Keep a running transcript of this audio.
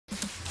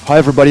Hi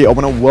everybody, I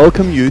want to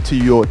welcome you to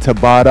your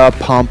TABATA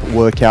pump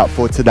workout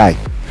for today.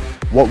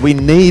 What we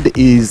need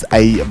is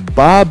a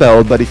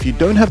barbell, but if you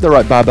don't have the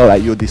right barbell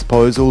at your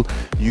disposal,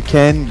 you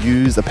can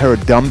use a pair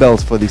of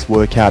dumbbells for this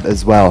workout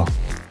as well.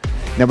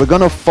 Now we're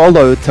going to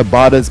follow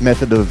TABATA's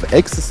method of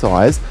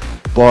exercise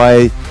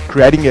by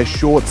creating a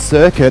short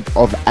circuit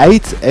of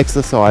 8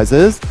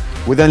 exercises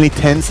with only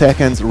 10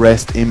 seconds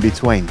rest in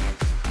between.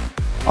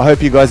 I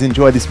hope you guys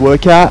enjoy this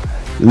workout.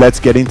 Let's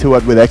get into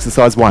it with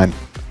exercise 1.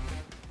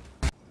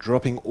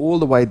 Dropping all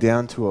the way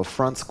down to a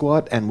front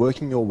squat and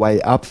working your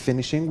way up,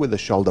 finishing with a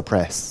shoulder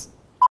press.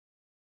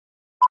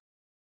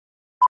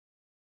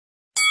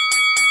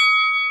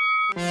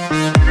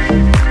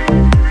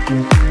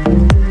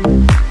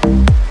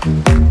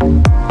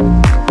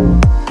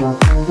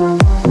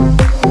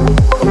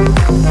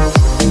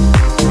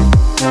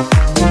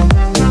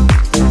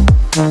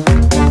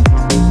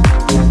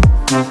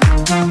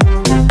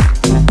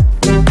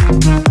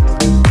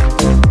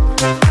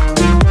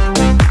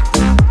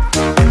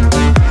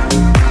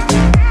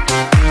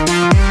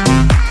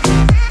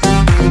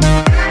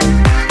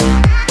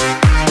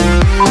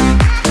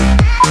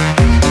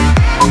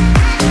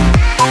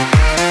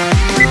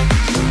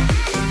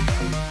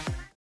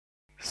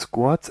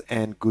 Squats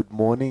and good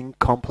morning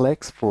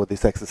complex for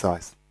this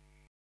exercise.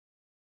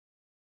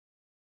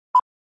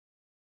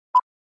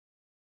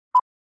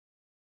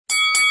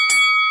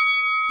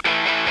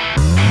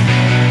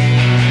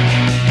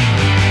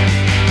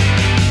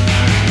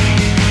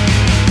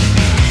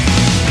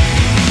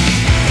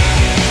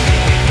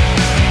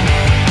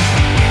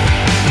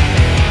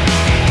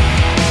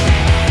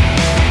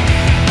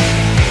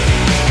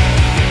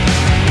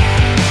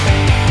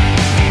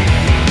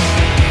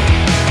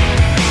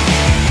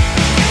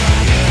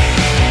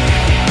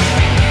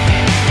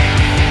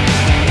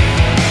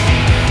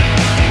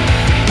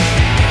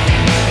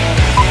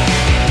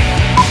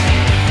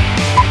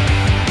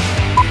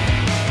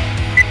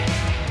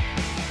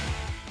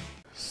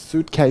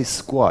 Suitcase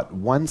squat,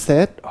 1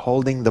 set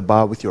holding the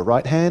bar with your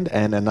right hand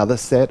and another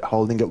set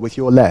holding it with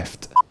your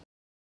left.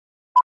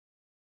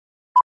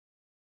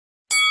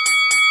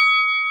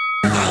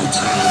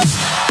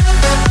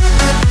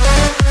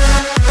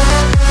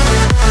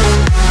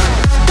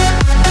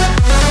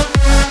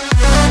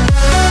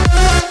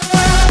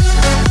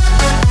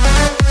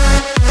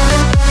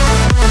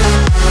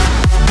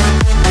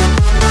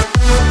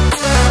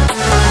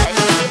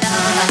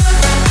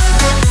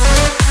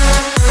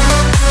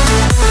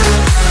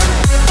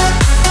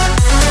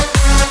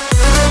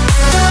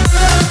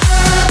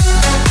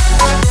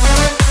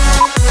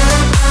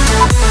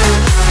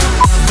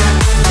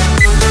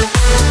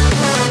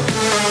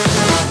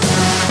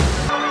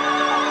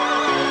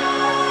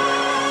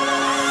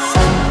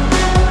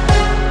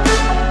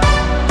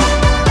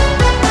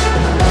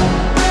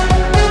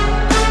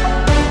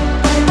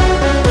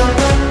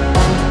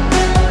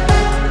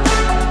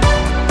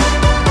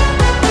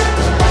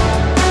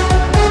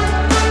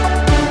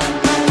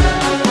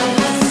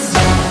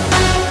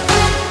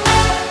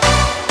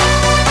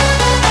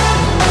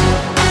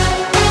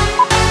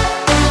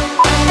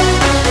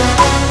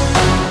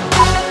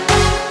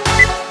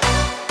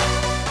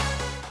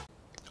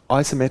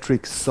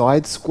 Isometric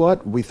side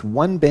squat with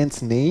 1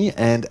 bent knee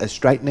and a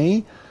straight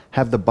knee.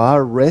 Have the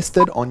bar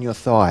rested on your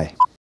thigh.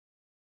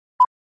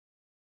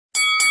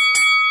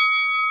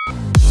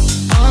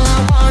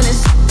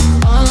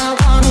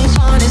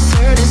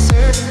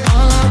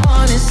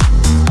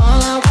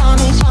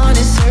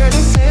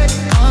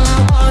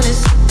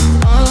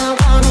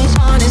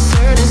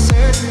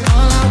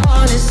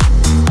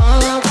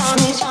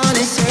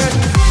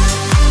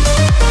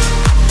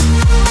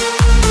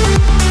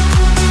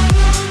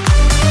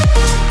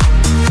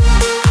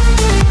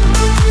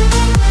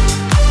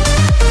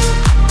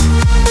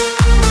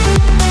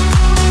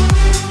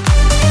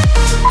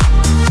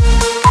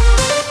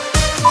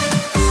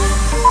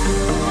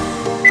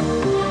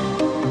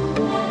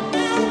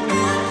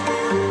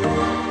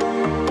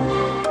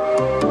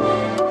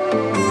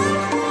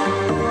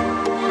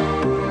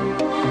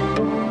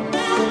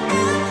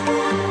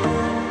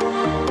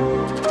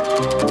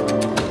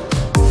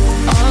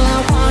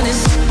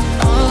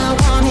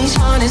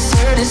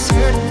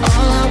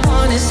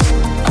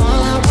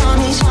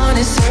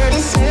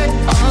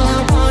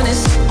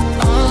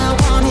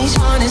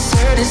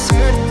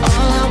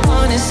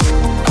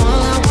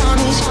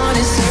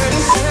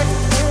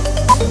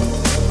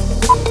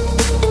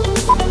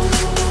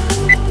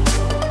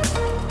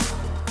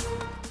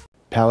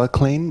 Power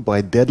clean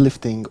by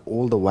deadlifting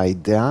all the way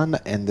down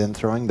and then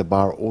throwing the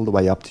bar all the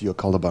way up to your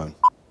collarbone.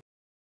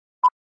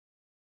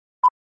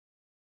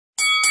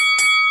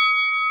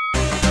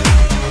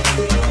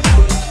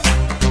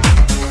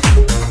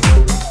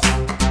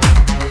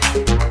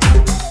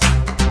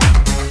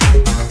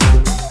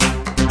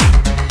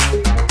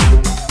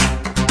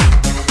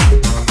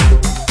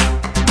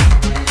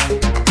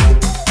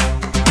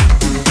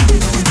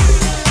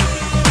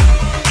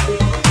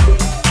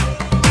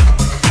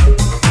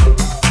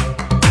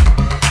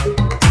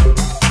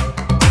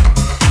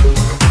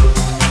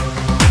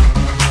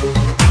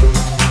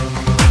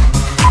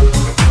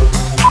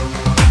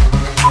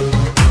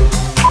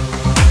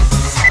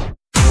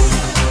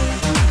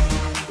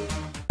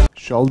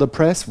 shoulder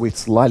press with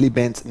slightly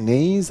bent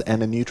knees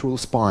and a neutral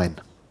spine.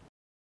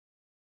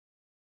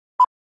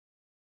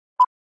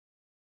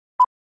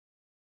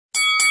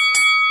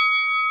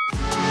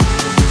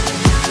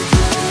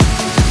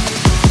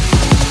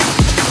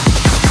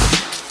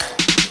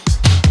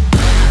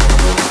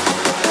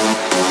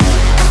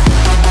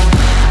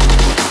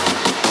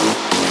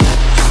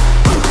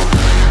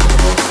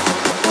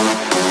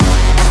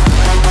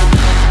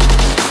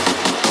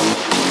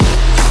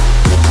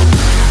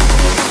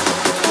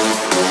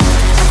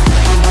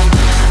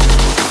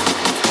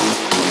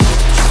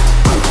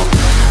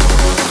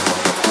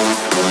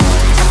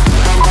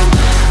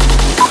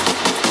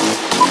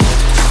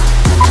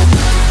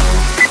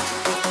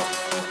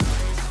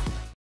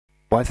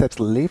 Biceps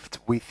lift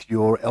with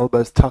your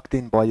elbows tucked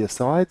in by your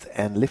sides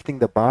and lifting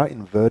the bar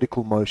in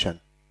vertical motion.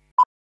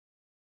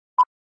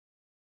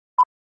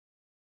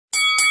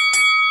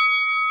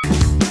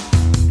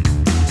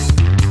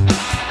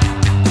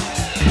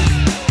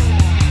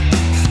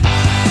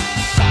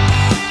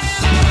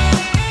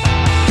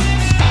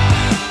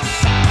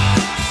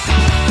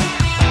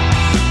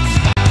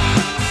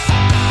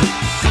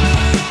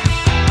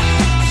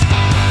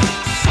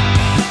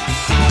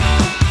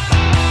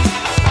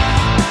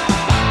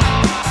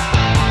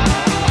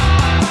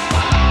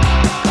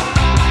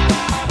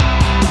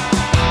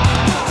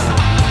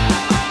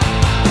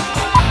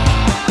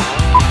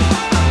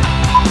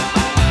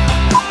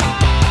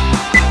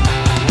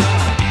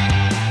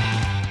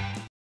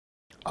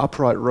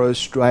 Upright row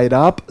straight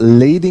up,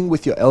 leading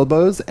with your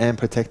elbows and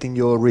protecting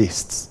your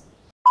wrists.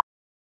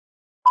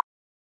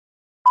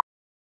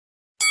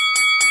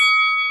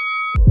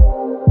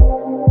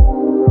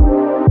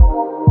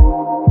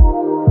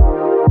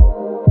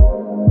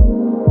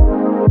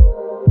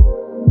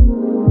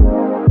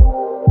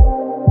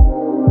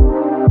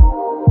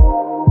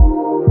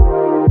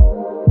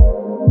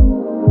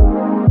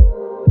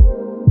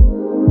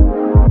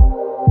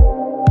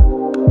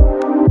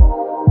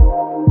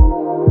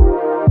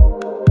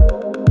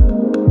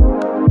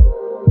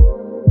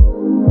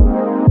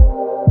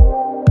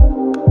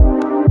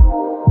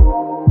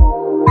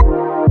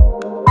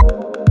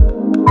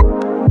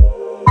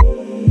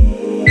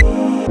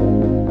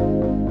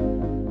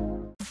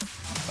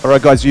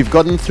 Alright guys, you've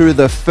gotten through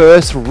the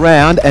first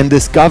round and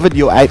discovered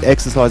your 8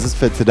 exercises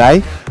for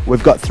today.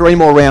 We've got 3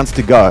 more rounds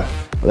to go.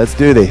 Let's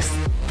do this.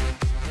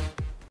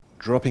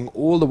 Dropping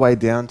all the way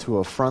down to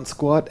a front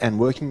squat and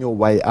working your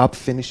way up,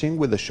 finishing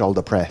with a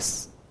shoulder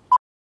press.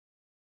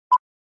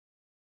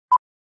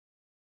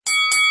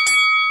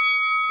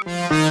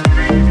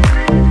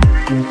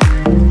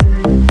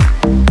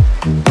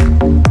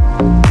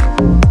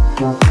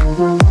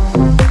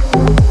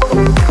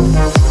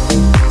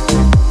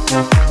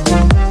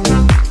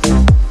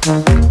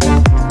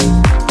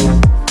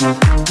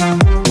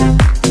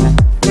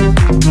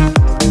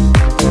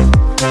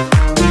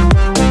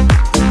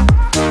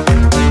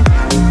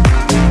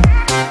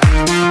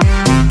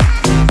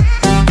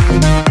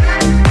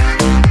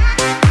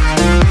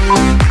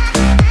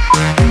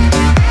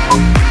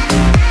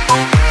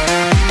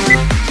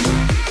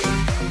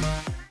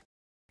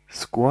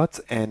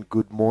 Squats and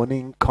good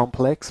morning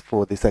complex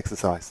for this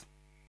exercise.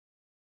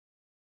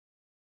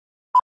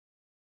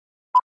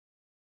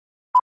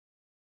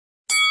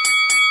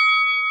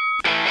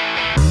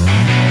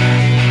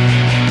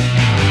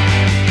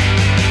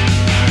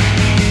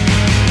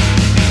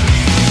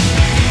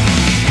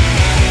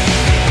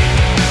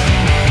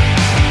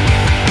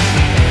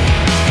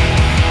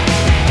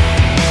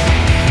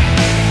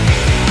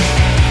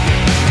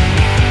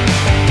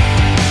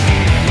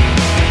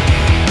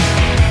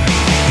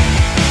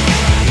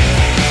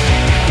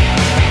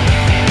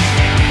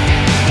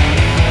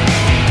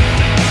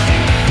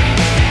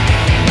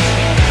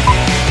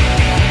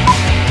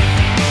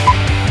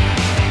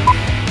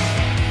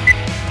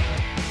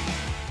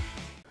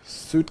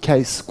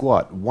 Suitcase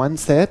squat, 1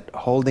 set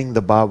holding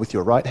the bar with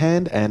your right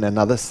hand and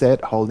another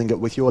set holding it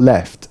with your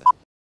left.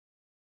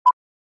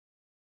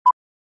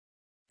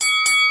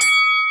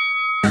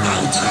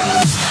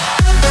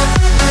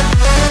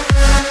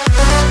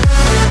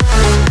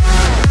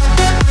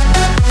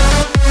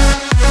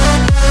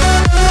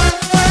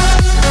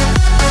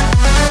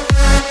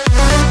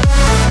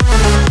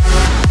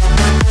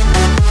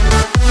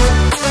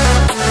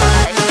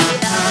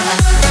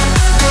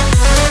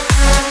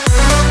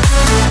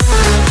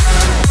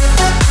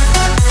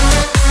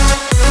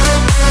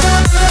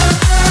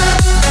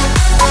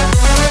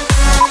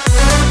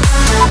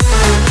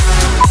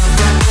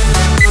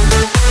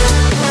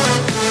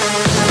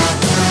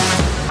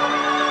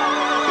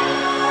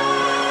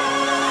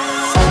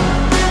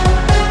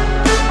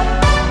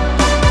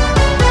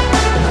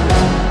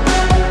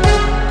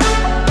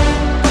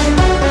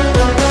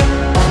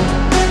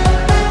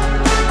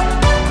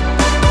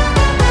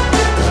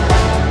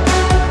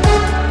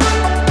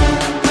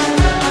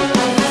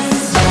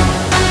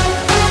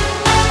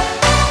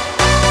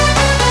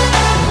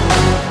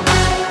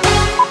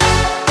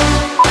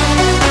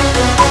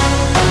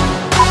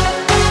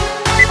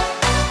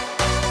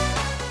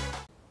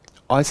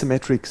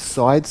 isometric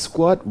side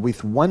squat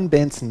with one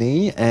bent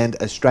knee and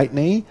a straight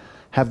knee.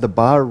 Have the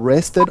bar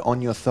rested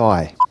on your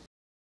thigh.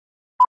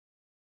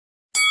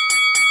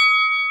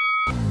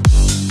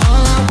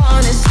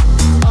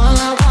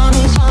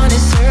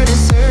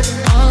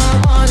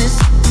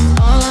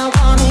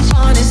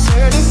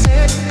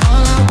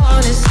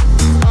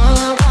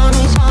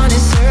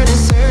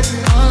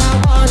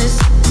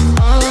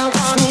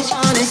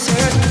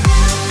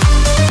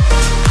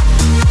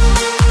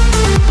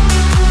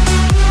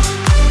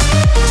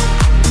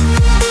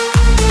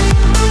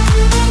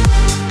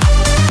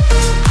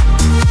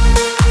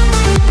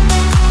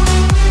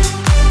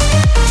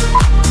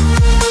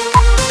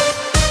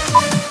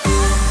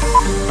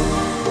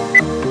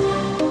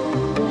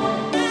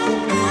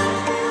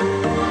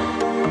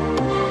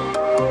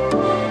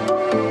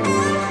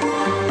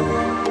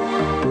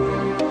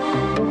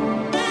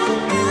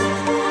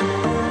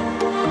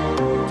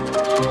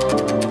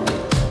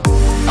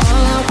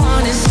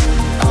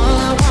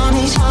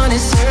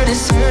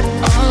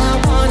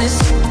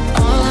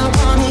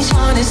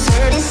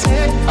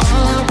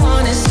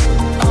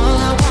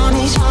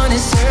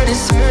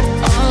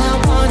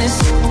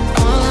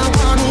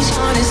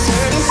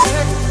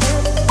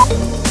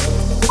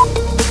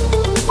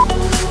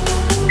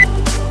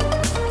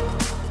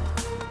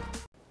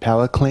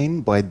 Power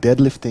clean by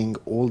deadlifting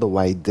all the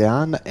way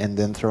down and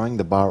then throwing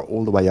the bar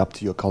all the way up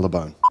to your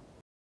collarbone.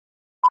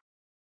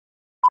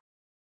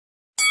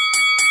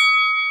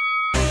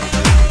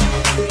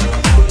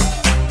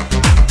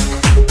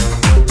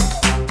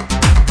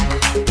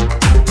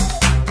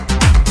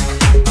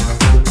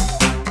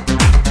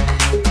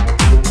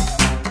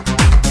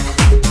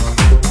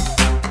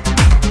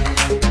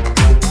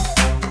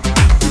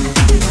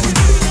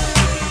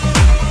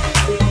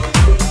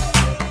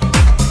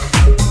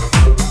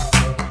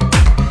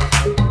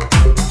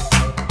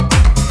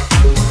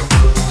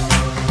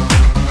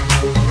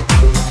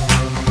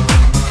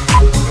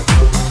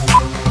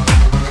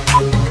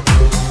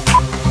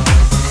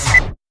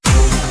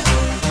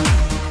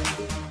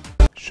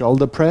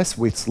 Shoulder press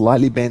with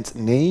slightly bent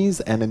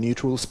knees and a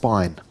neutral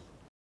spine.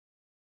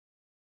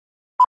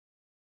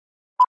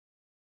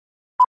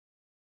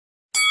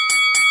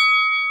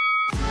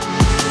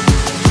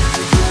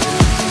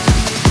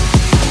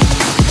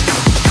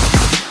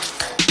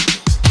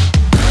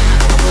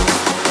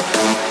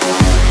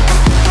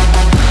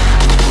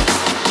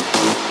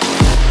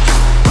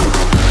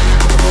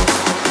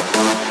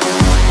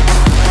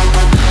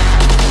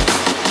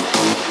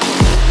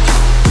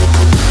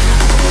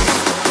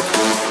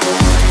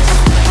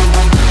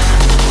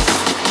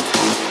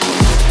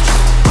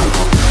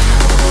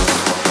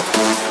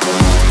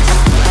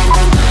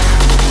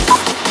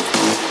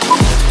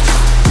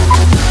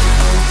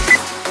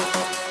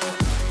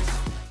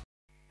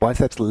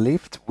 Biceps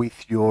lift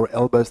with your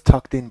elbows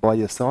tucked in by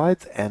your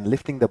sides and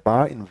lifting the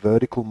bar in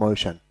vertical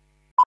motion.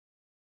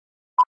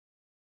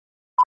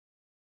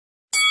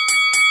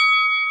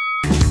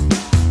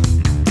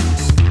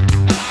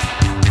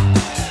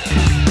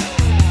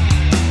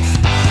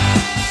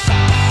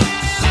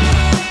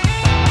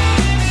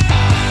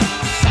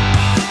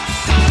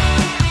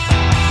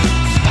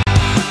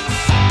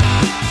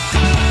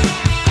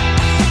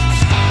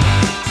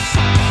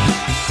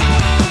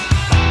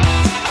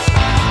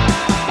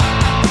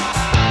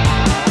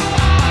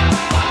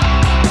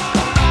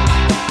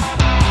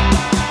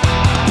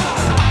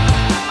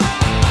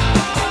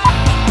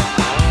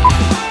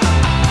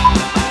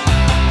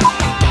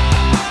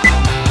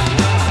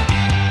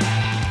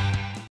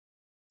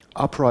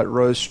 Upright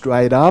row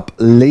straight up,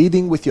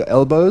 leading with your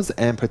elbows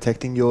and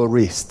protecting your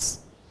wrists.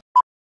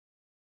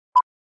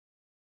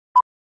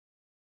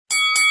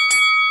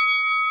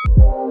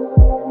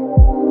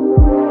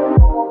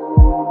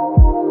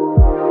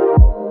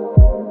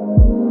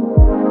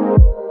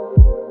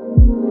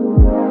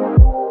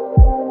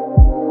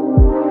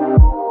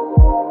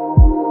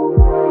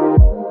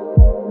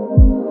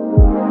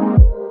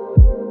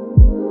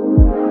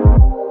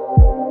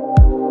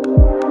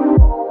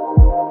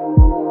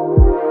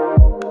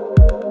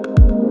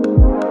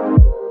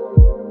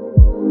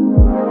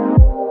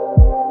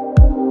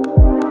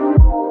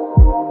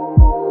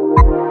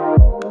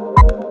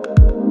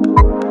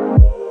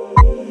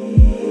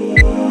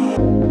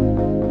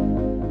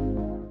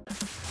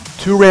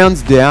 Two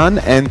rounds down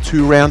and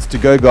 2 rounds to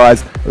go,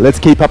 guys. Let's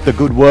keep up the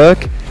good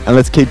work and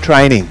let's keep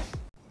training.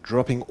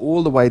 Dropping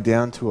all the way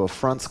down to a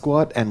front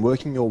squat and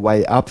working your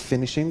way up,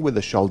 finishing with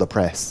a shoulder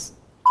press.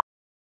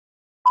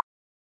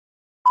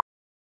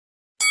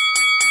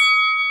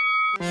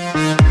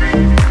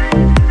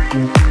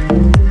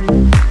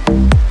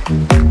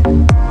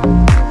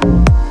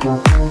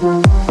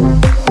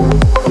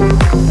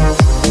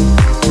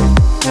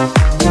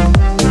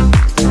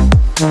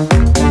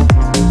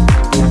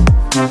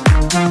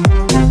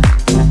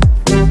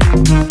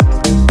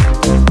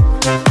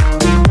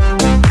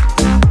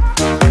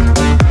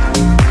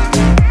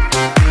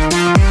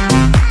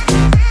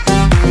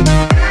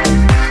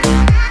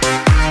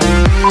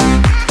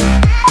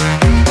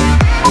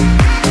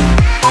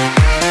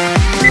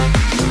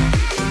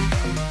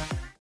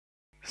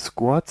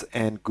 squats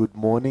and good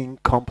morning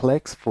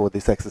complex for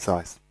this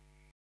exercise.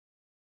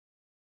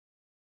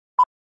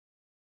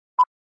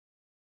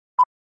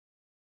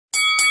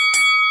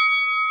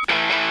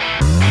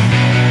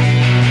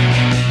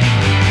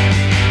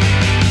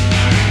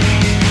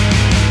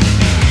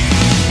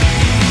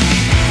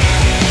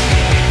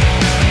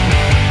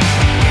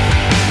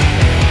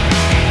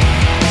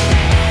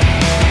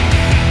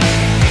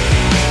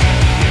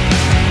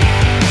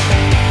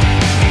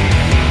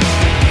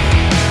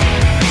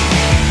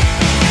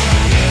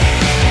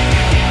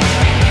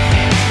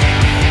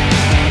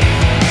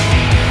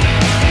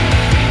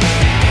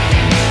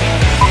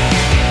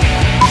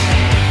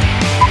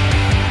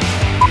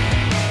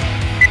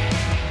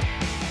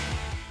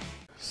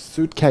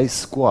 Suitcase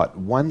squat,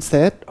 one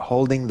set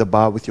holding the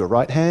bar with your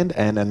right hand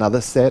and another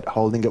set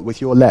holding it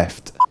with your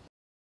left.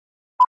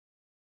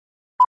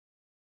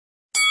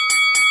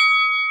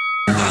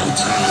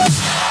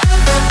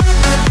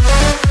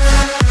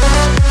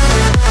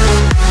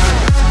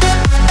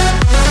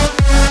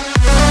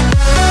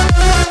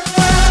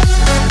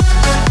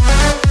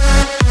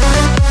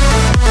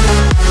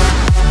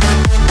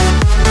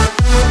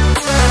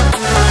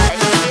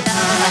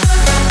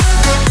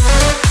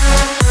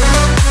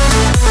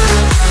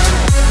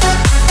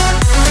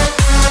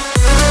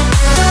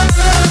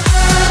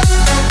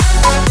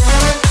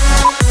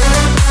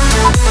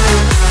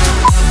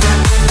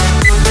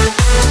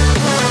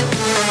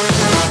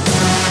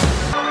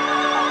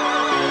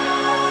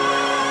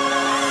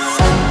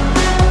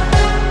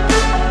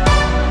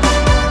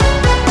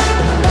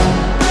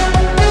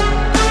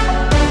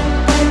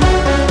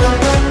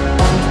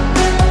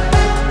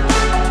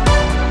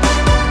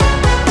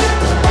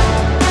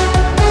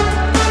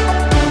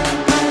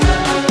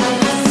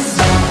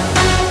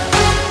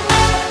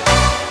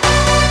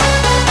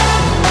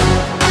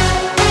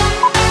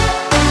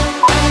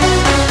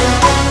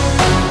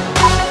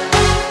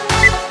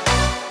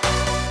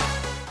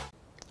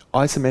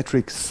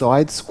 Isometric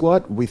side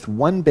squat with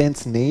one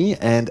bent knee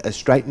and a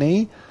straight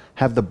knee.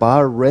 Have the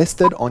bar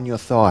rested on your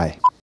thigh.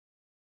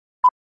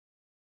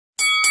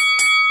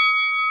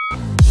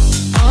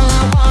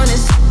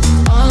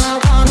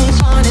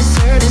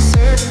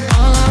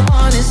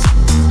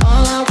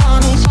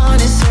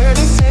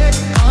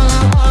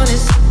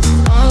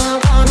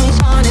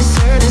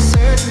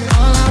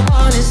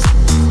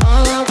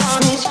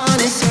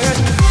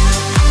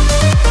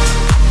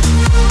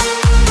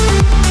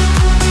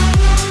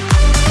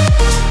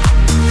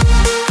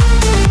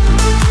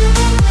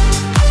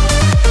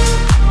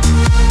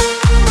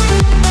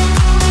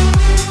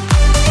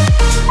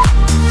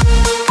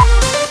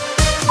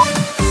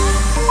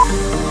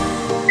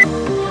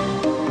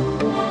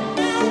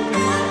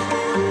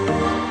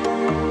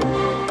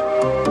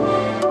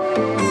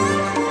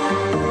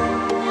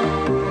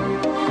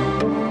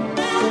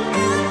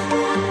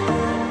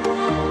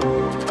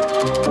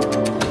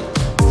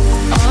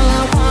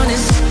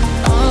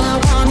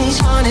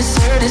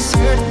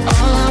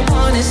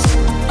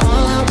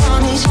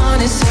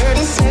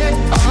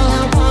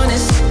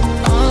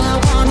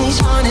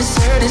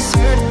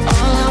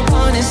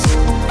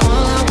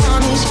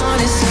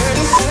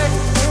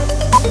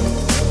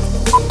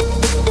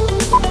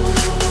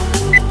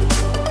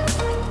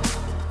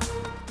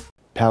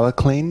 Power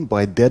clean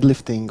by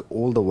deadlifting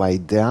all the way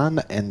down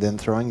and then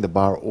throwing the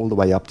bar all the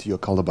way up to your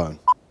collarbone.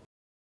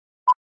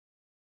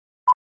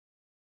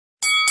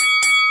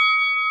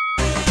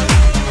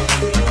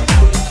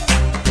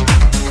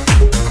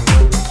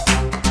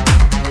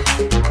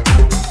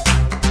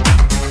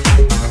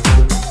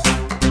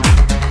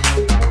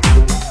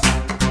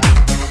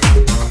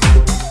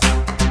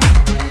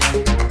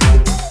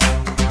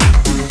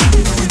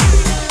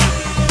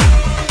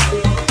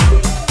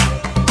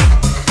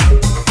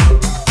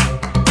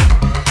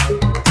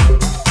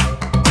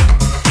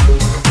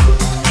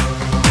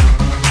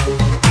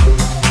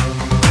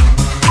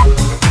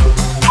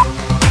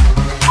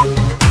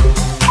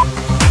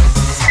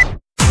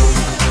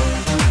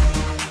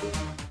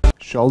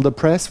 Shoulder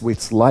press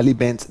with slightly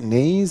bent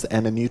knees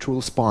and a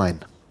neutral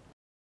spine.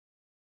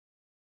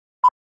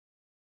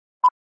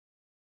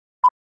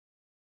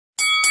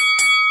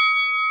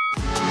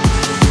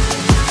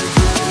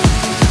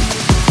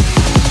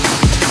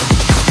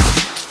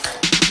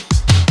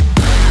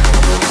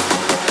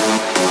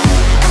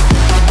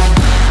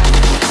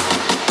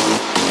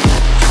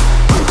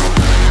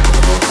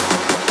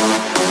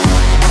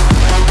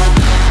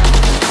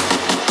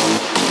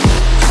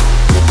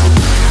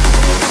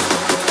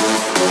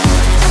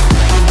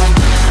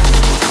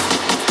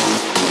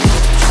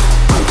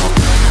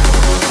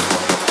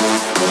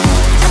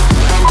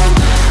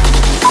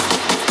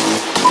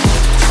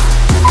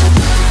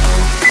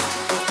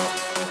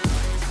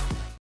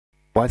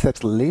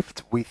 Biceps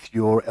lift with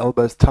your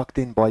elbows tucked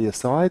in by your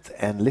sides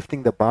and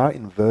lifting the bar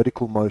in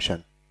vertical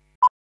motion.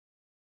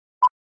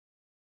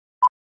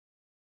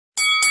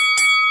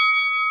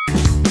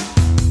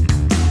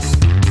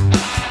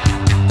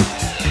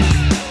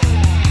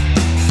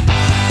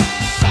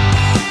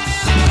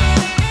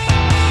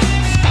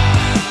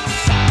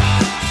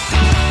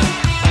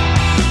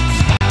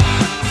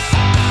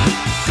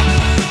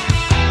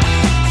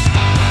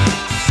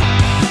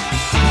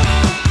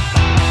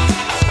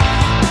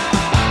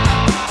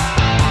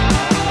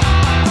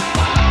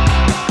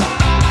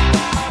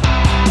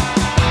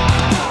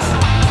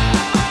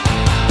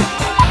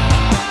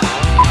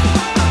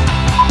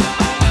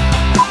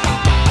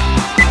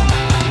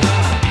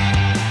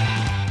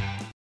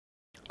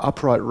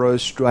 upright row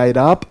straight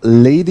up,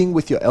 leading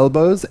with your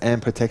elbows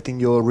and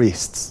protecting your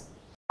wrists.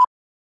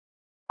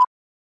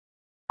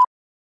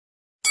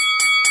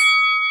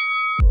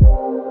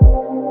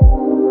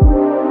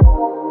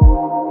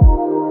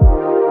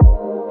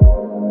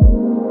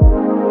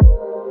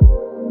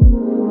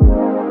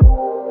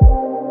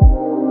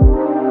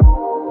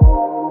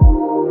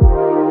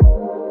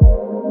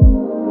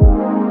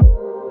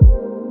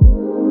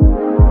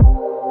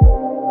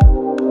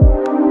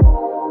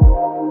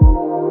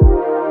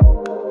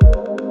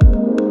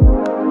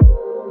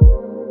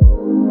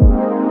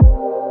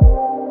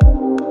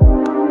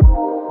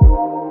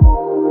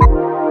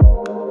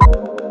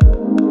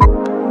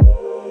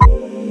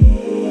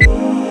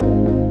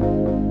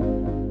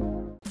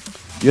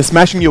 You're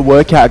smashing your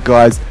workout,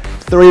 guys.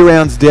 3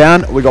 rounds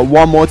down, we got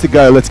 1 more to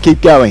go. Let's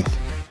keep going.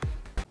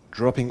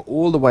 Dropping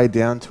all the way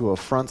down to a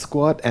front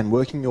squat and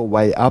working your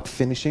way up,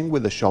 finishing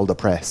with a shoulder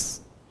press.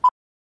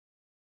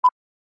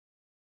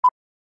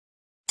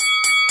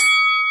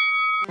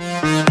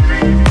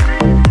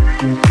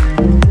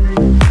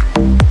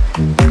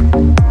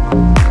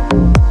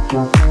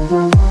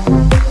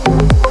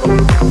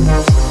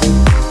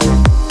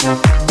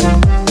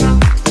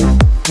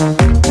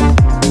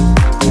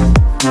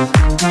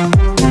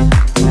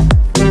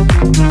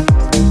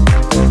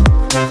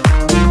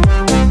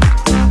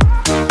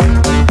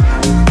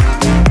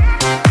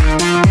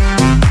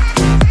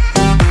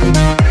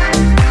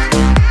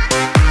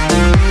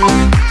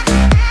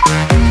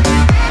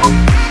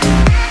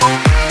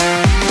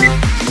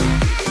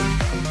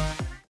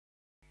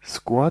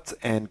 Squats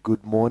and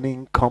good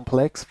morning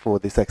complex for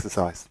this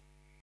exercise.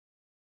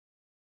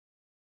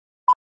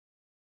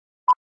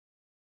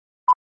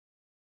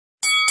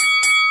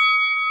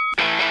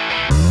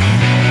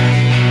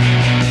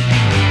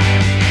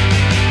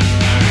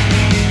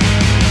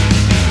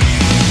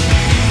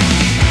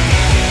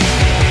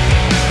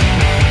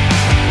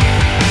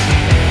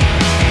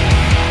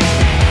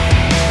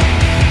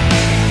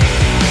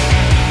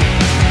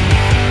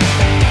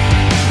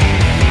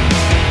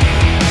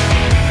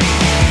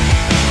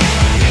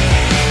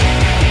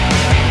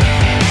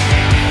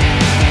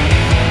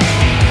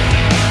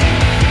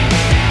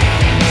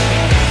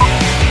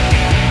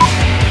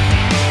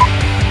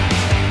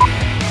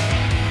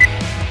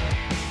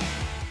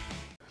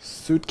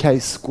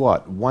 Suitcase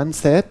squat, 1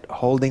 set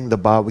holding the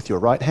bar with your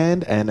right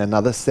hand and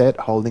another set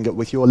holding it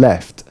with your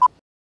left.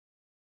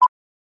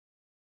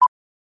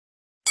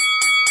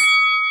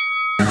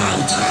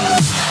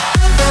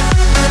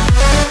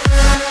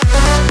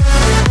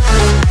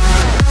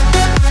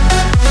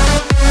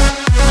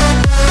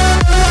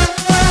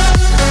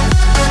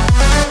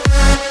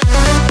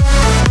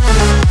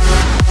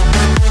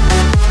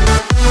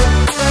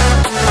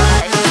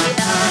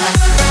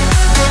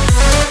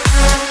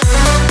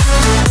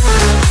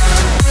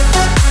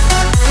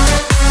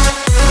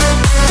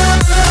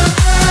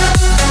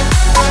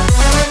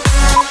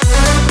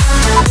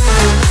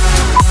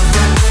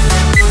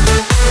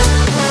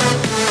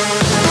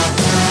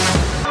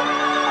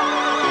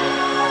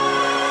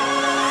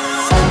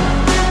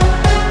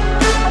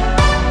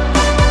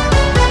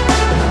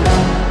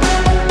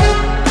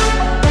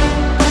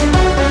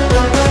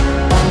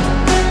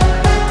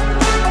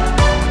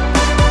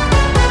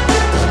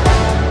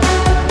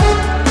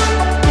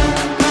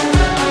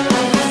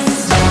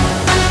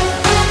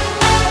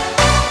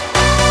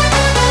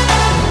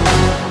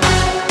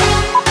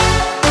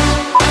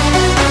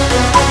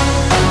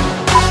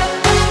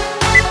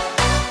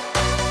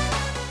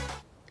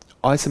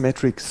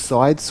 Isometric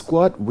side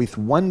squat with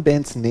 1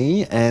 bent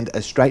knee and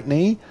a straight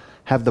knee.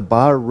 Have the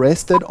bar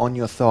rested on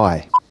your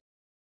thigh.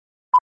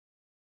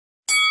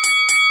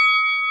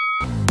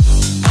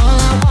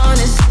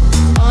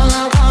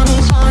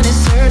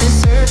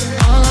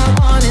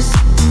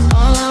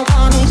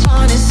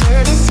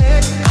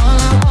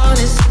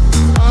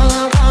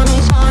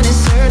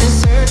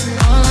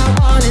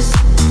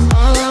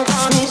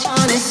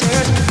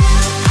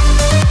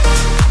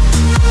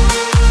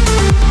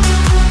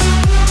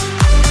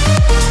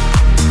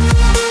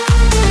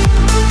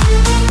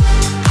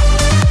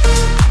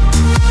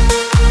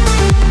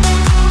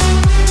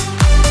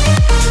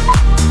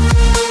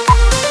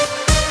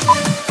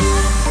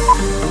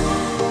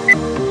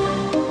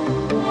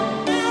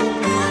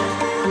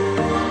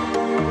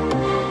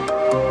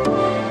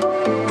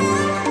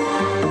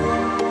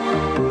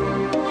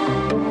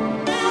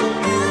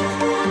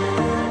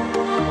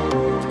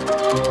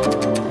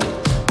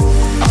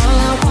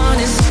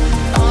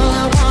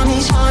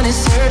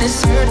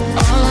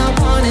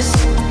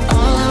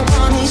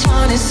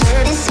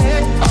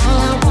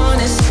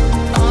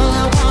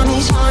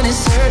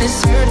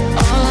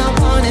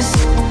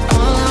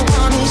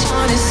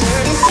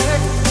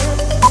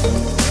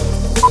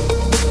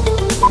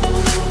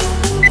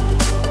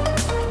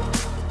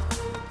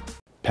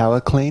 Power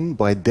clean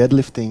by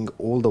deadlifting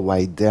all the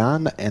way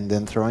down and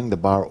then throwing the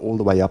bar all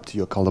the way up to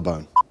your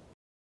collarbone.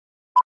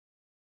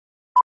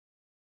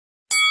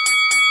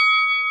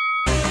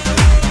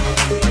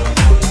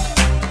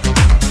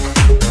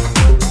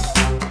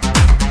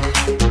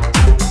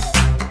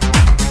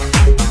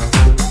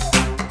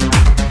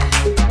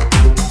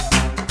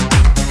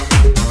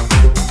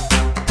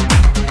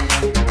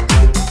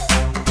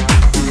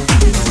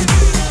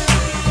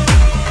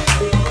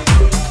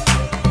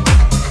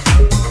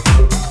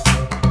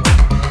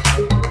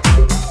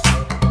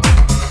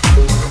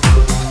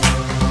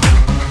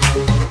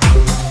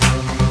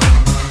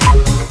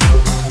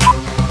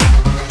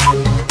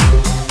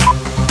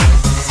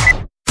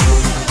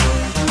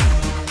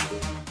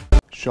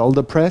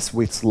 Shoulder press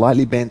with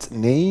slightly bent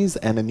knees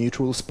and a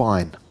neutral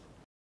spine.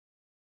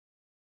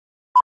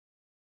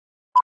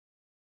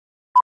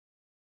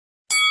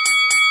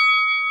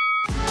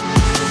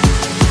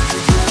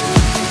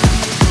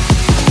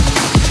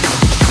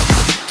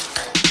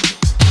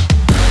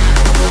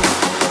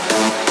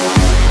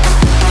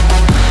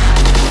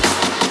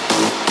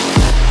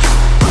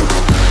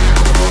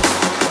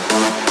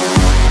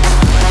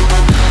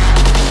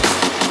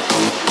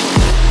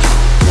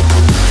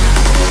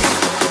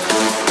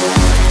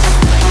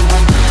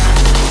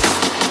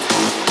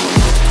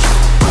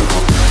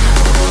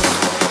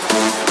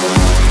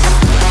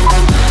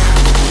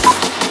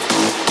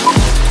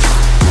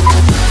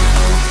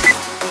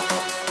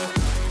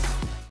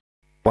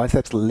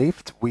 Biceps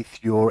lift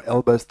with your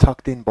elbows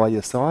tucked in by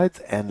your sides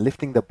and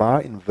lifting the bar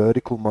in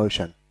vertical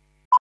motion.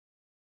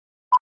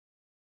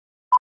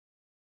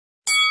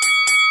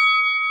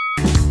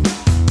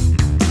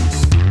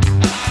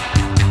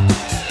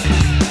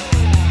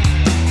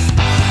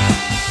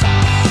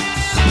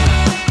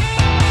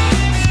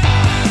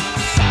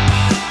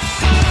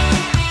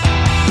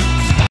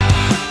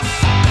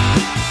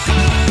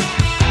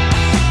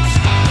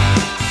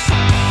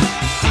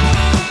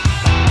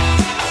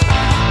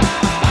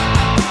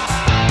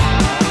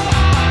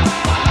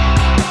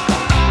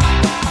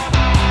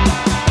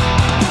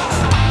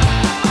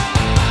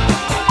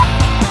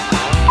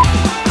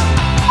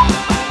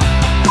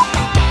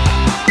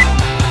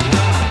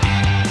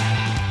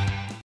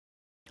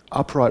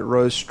 Upright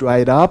rows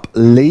straight up,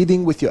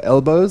 leading with your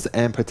elbows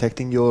and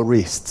protecting your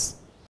wrists.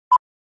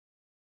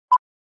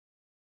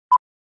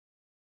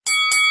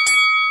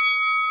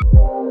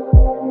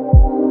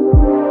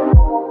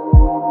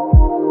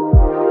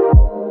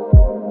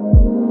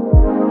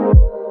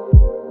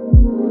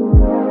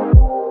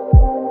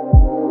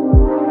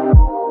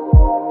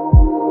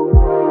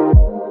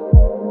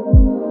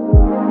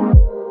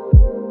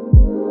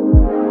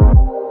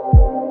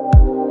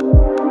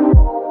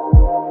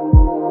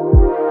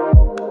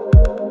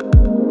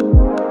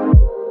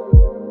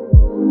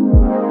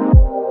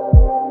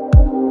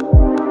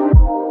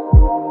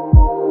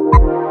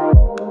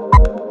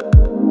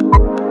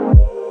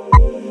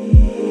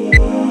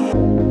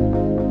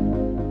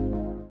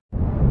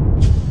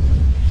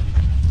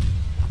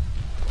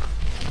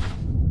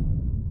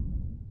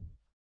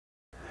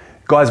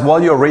 Guys,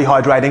 while you're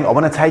rehydrating, I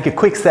want to take a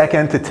quick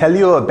second to tell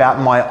you about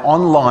my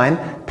online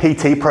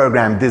PT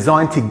program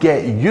designed to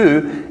get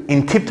you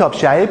in tip-top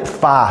shape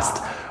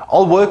fast.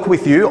 I'll work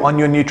with you on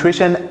your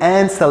nutrition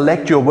and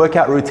select your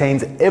workout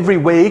routines every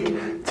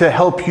week to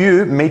help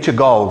you meet your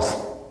goals.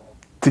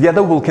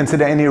 Together, we'll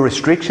consider any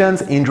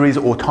restrictions, injuries,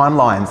 or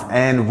timelines,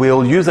 and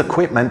we'll use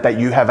equipment that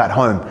you have at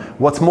home.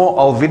 What's more,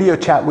 I'll video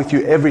chat with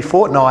you every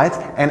fortnight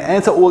and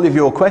answer all of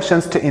your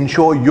questions to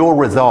ensure your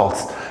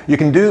results. You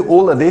can do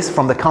all of this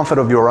from the comfort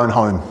of your own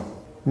home.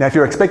 Now, if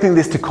you're expecting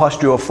this to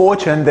cost you a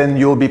fortune, then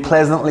you'll be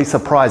pleasantly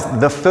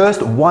surprised. The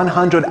first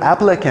 100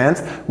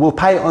 applicants will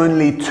pay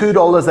only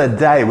 $2 a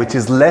day, which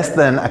is less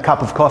than a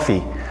cup of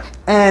coffee.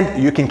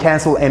 And you can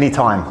cancel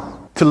anytime.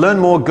 To learn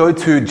more, go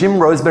to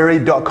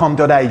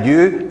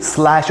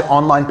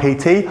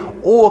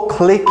jimroseberry.com.au/onlinept or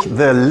click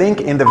the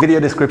link in the video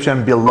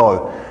description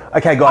below.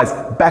 Okay guys,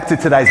 back to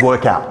today's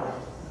workout.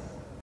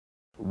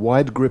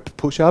 Wide grip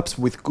push-ups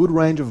with good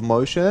range of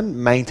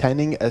motion,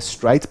 maintaining a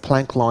straight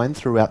plank line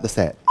throughout the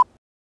set.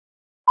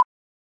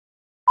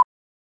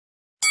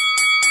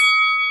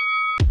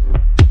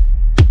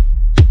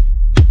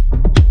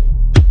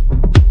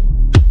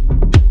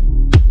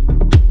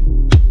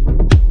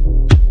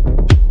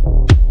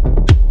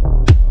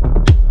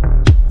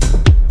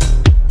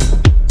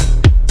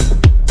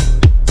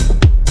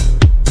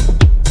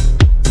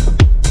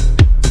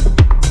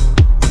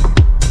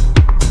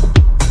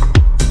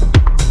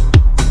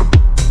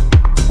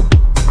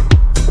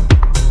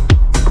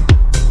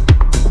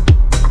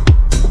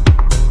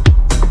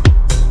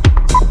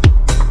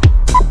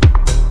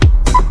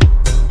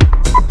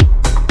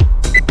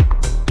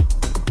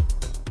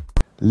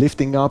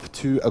 Lifting up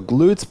to a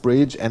glutes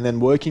bridge and then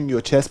working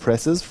your chest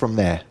presses from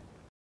there.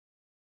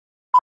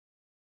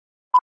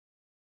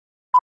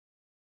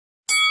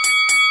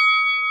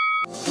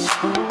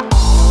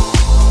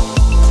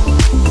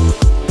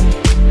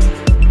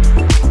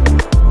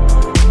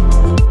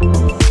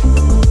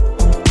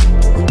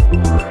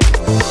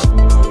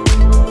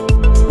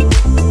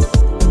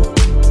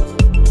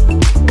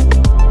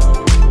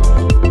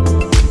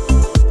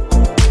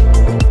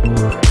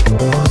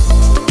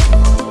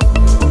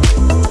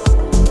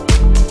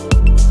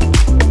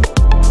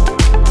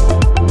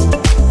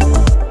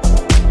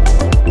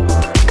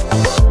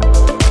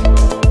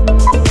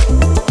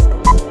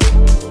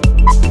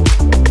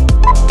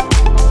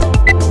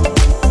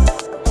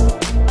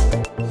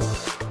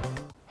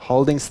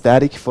 Holding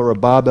static for a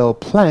barbell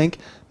plank,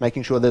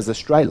 making sure there's a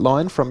straight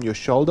line from your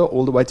shoulder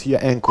all the way to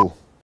your ankle.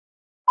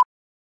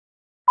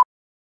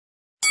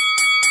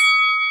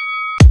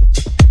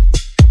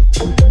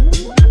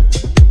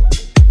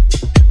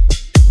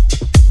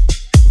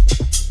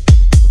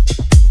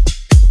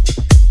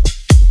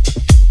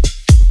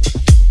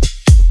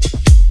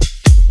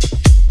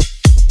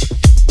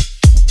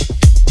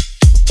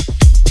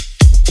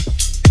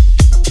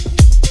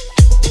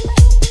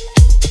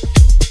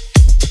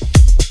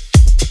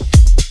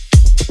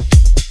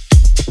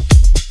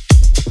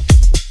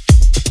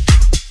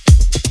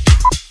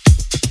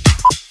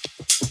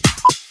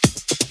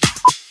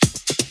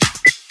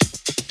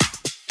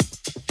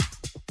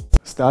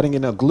 Starting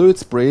in a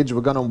glutes bridge, we're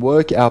going to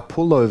work our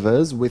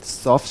pullovers with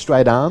soft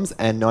straight arms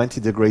and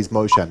 90 degrees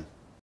motion.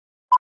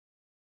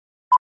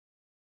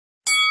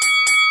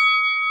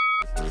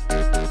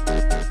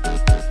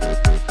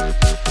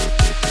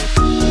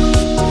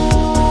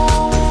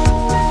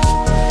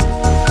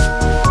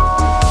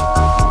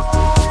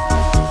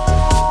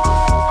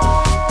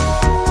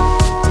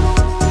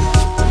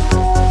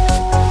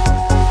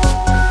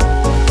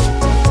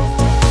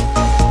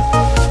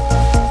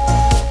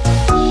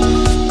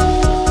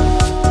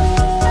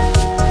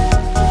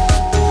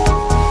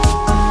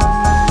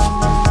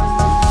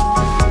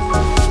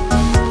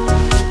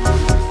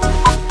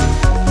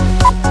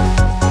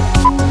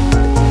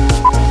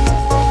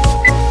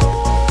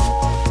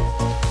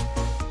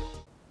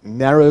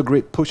 Narrow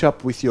grip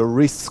push-up with your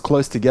wrists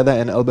close together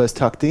and elbows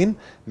tucked in,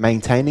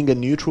 maintaining a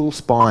neutral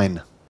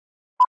spine.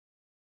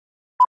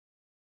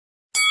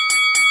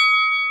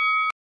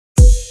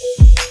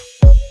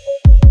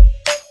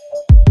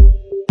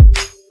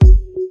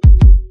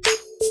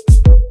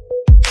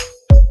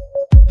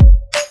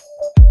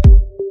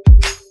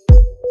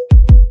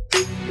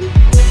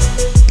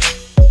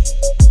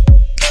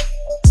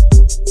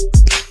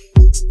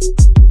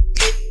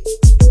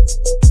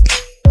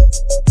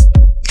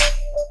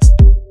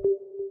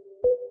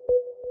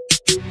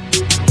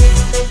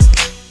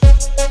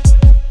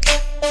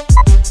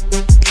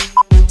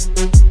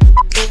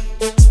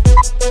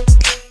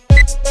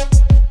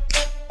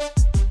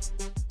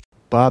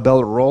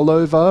 Barbell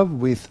rollover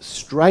with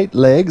straight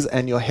legs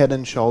and your head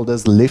and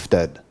shoulders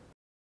lifted.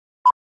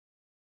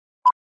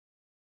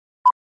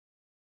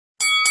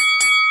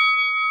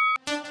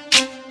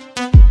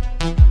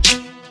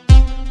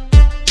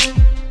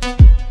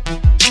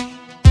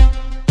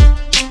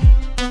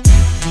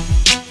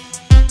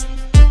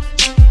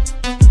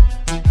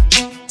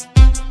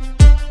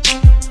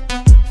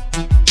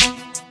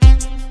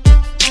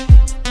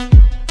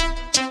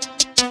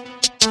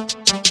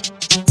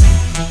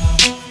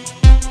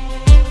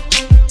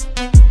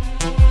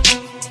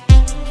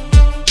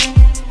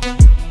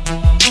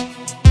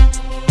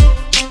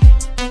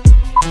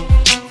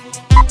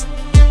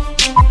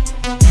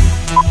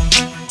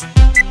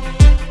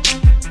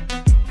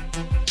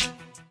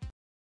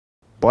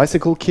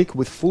 Bicycle kick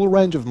with full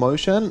range of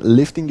motion,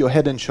 lifting your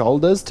head and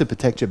shoulders to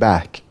protect your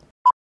back.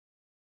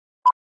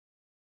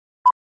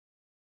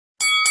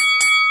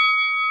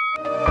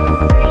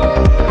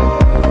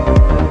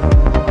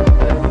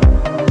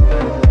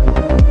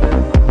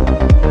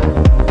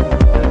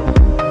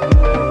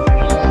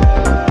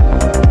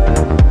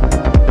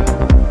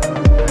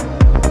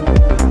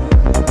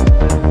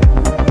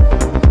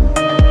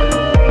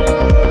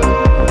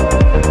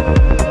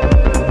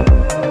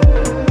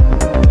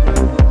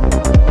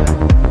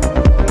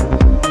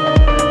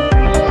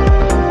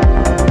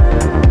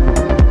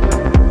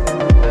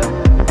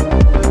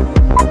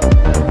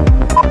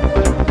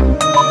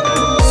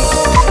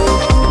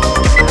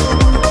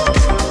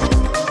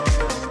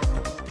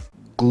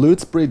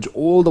 Glutes bridge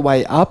all the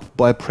way up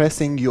by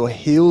pressing your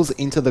heels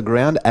into the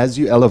ground as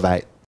you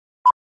elevate.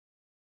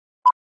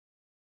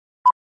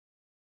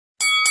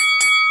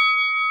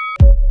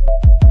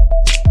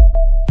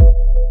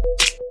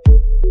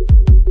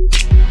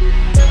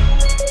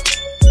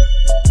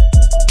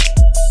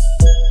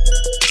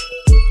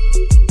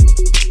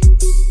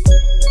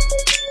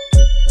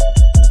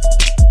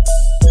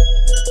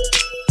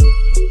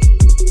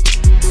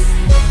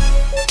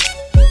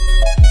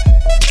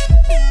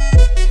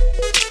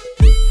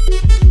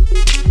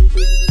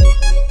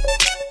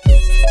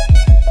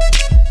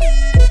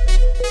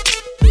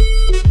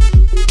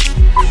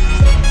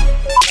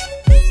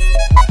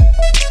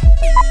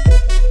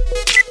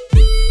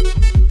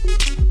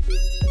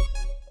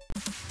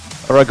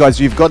 Alright guys,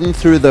 you've gotten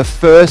through the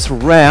first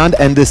round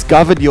and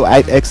discovered your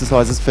 8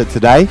 exercises for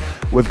today.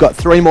 We've got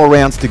 3 more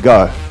rounds to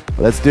go.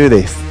 Let's do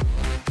this.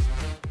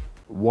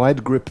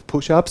 Wide grip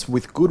push-ups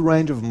with good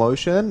range of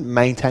motion,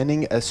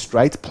 maintaining a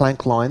straight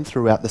plank line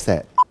throughout the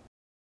set.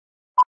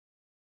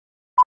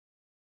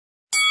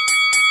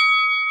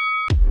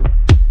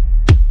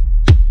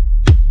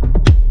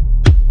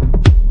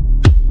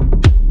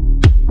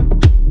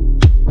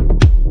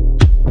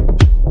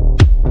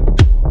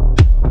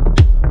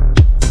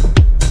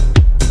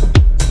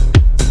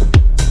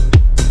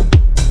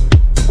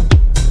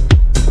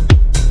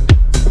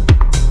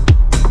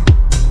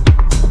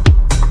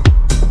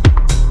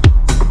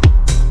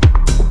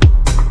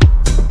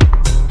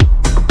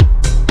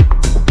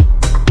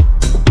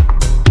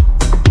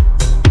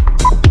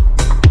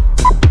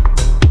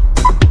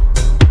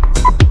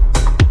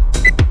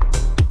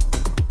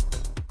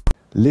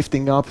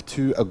 Lifting up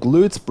to a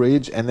glutes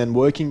bridge and then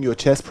working your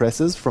chest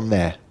presses from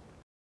there.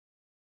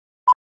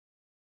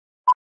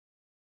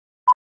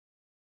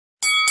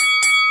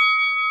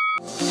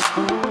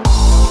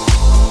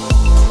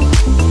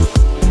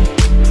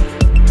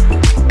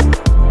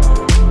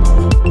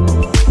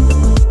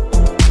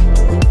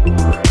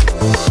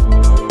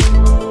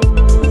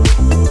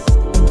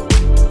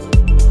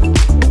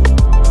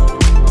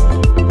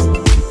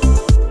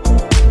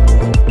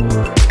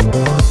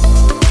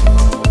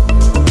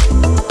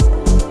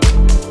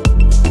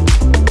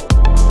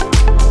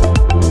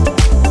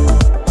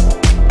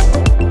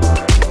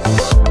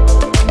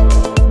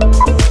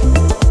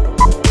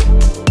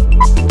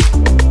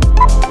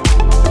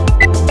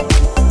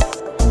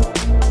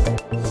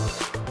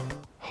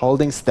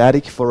 staying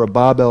static for a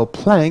barbell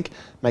plank,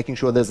 making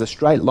sure there's a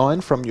straight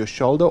line from your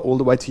shoulder all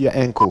the way to your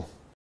ankle.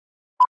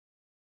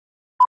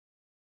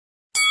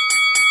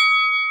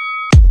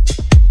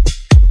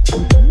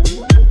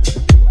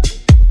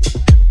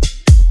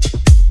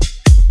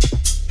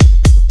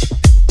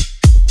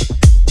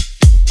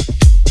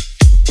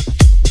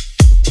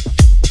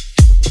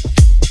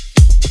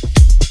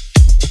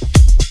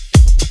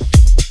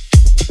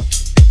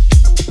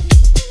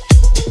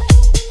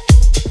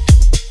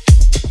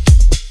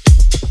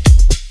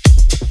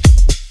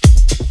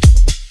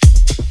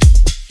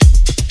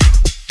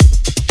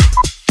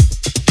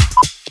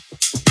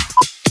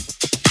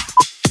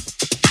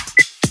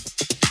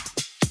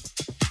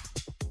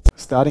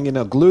 Starting in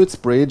a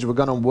glutes bridge, we're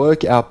going to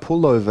work our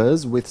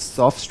pullovers with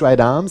soft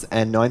straight arms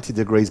and 90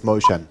 degrees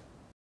motion.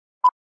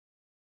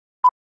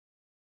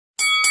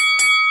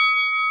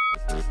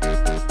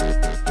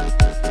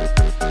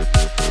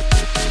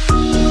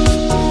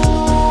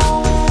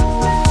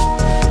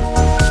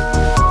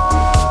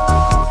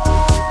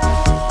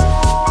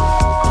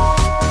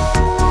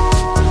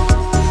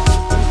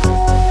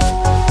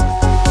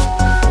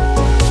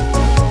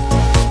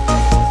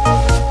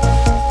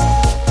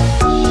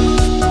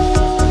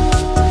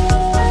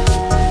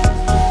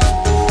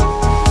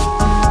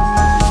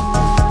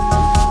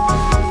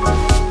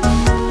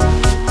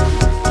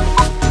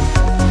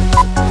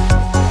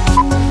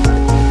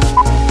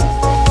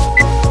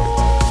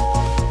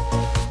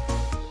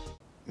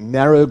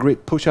 Narrow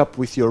grip push-up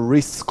with your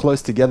wrists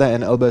close together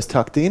and elbows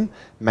tucked in,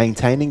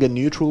 maintaining a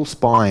neutral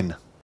spine.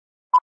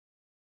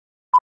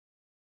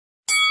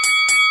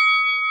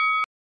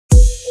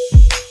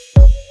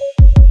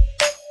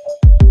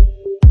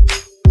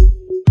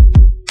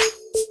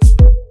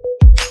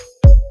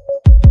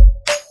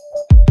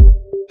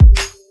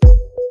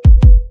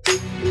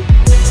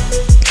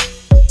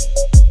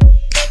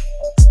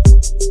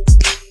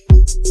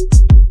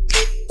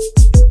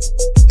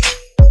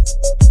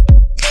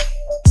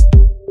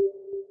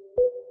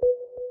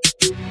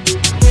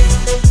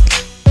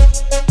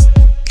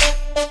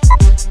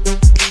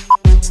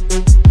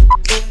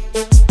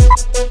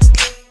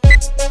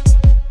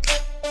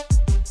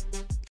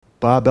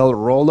 Barbell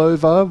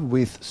rollover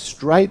with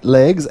straight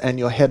legs and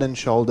your head and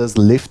shoulders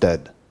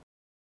lifted.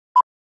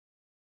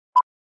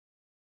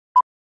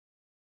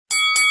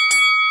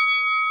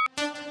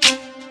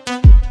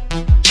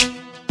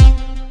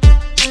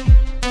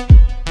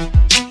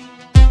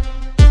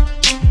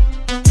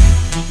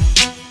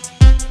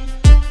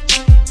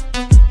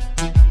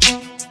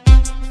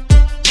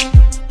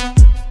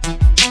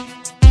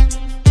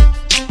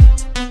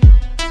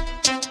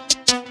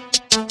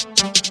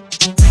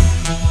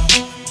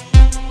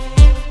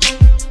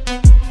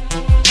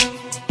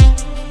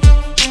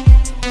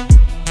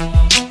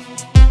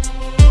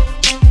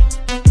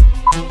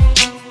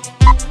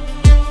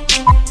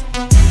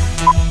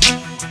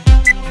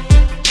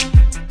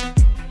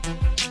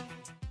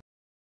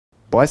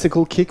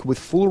 Bicycle kick with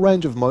full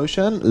range of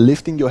motion,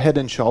 lifting your head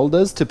and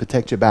shoulders to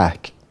protect your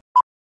back.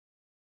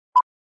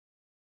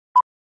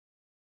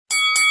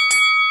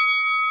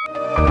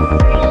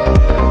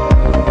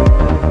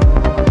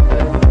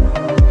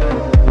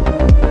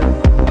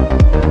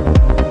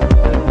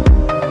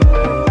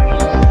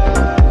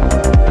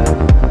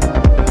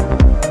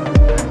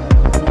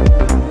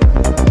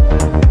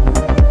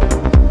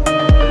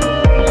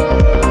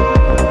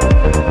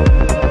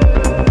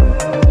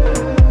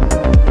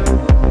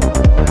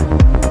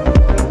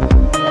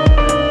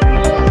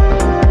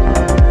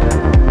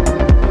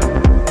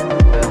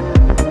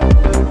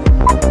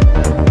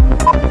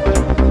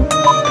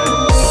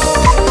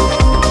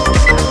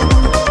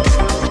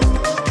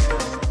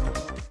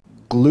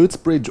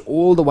 Glutes bridge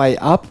all the way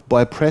up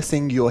by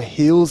pressing your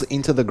heels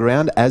into the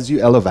ground as you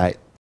elevate.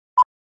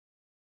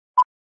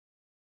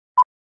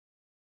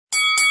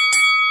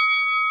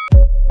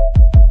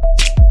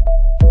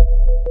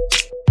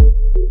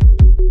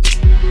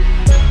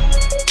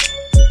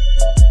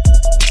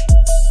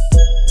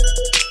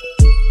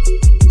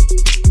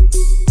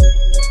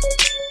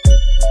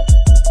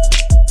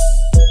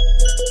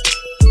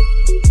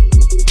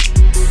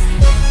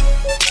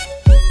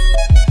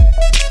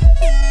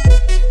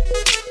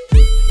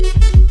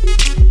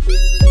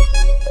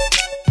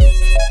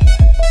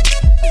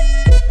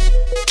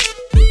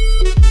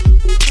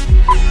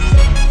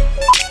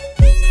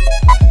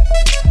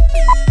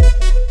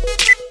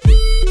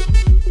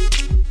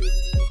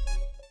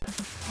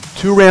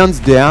 Two rounds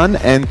down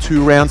and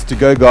 2 rounds to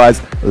go,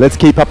 guys. Let's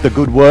keep up the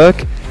good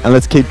work and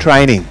let's keep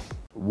training.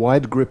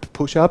 Wide grip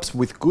push-ups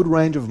with good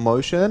range of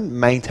motion,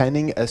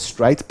 maintaining a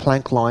straight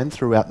plank line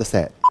throughout the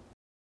set.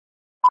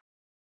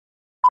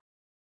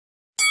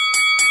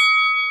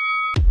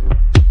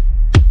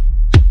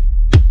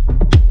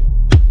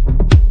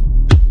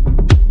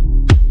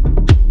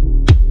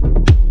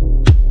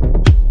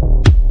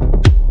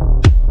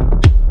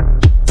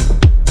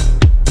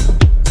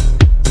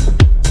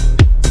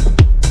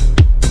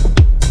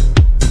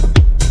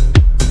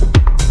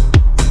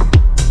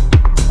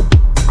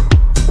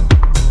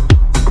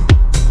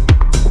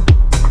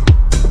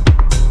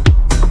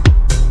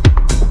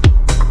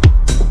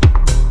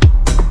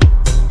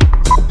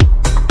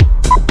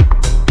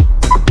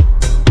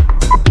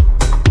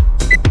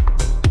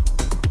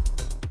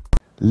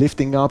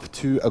 lifting up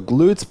to a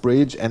glutes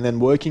bridge and then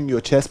working your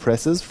chest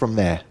presses from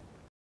there.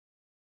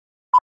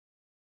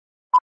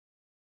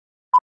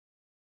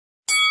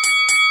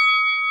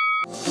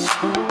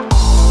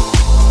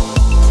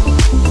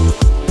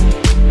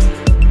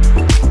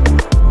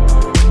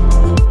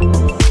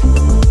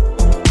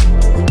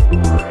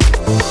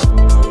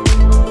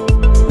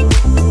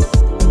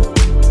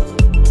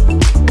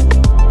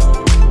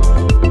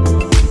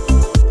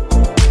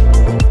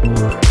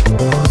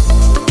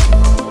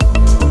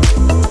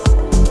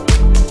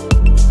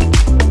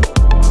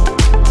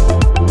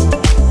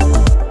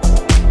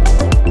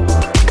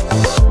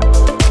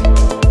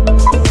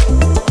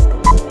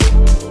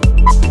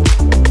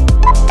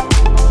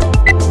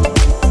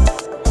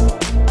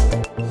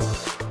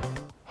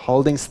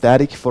 Holding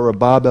static for a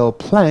barbell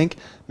plank,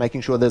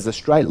 making sure there's a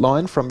straight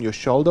line from your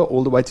shoulder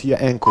all the way to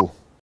your ankle.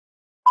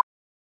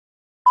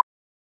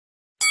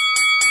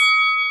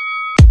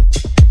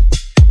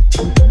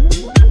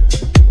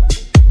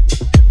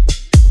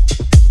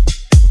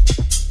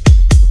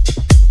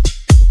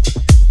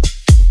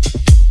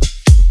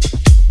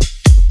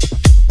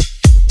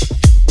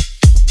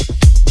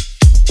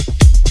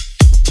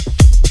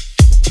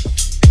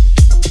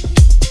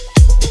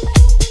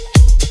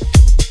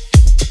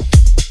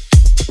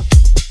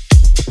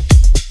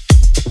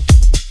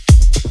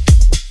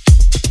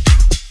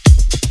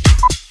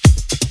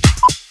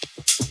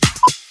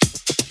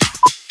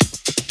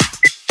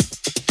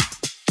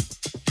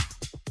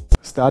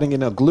 Starting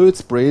in a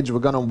glutes bridge, we're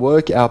going to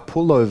work our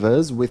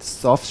pullovers with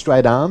soft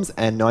straight arms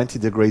and 90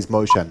 degrees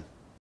motion.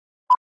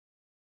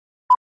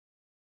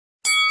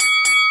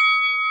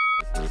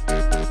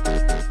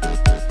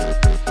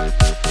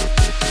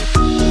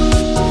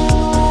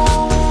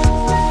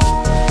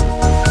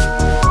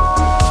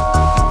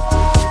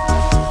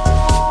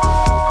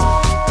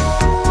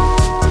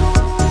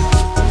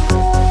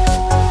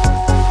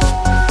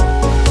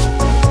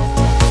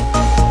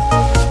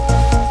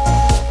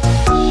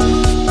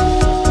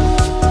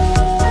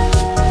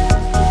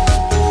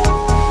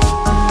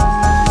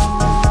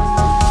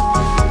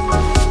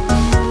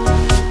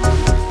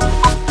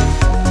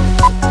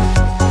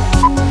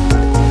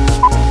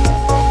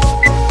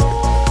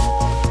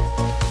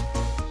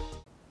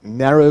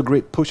 Narrow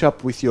grip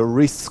push-up with your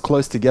wrists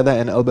close together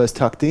and elbows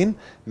tucked in,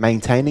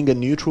 maintaining a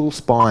neutral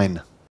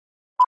spine.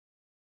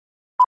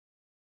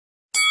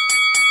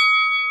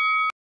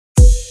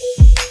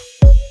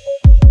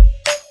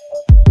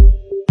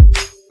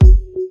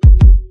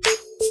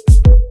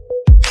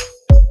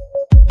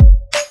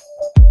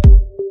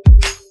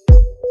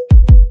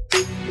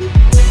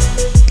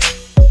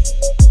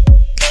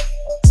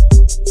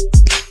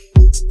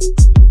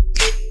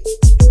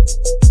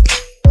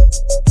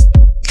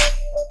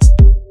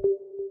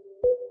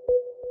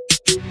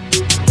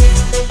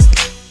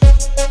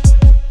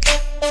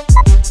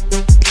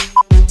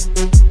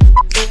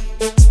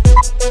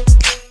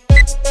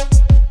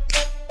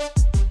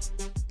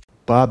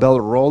 Barbell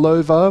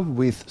rollover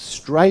with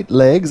straight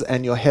legs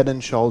and your head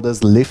and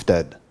shoulders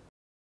lifted.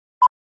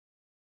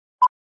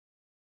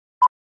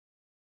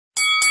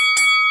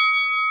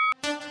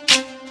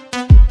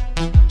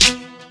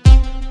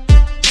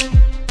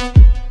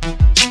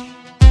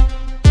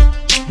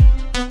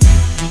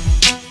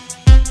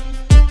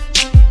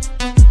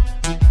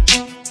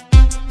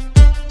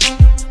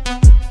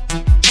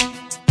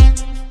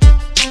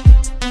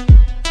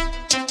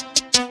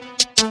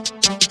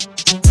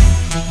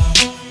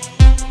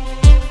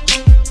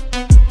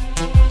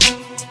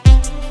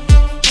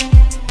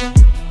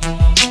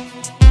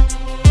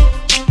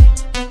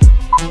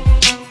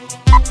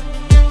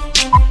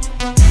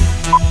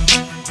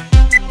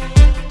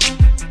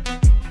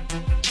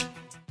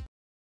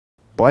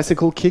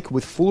 Bicycle kick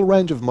with full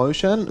range of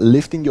motion,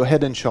 lifting your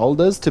head and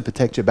shoulders to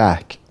protect your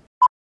back.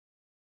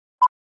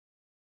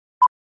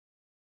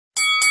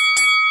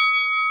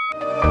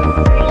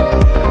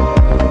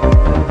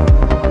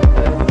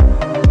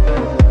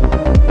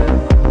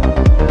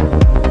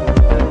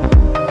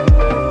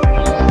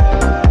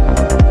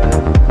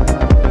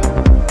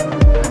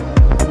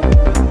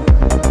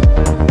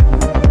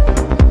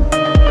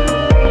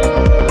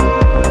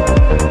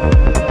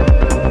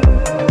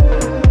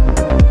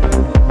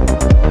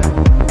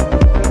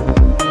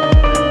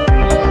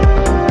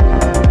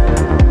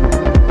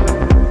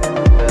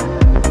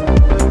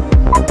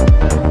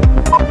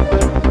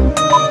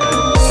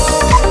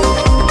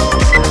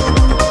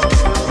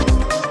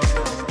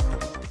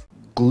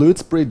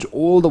 Glutes bridge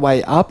all the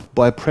way up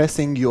by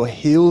pressing your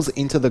heels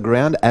into the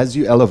ground as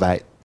you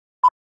elevate.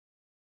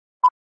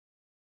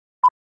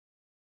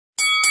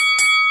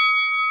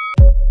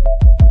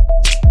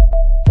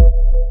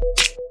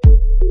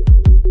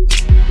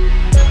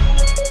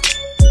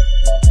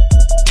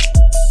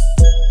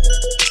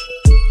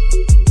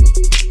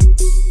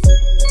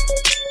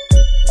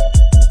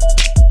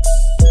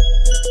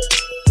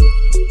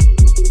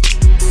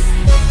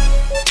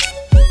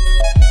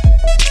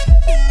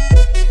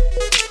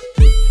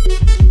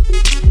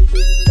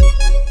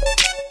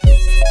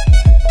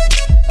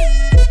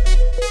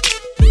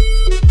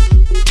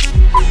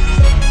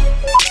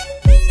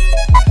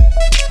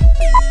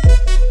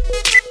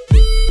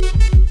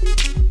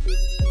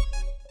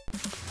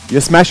 You're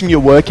smashing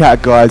your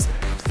workout, guys.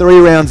 3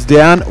 rounds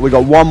down, we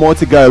got 1 more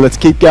to go. Let's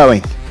keep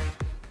going.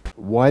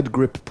 Wide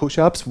grip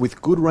push-ups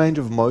with good range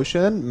of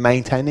motion,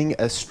 maintaining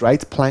a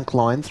straight plank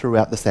line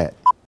throughout the set.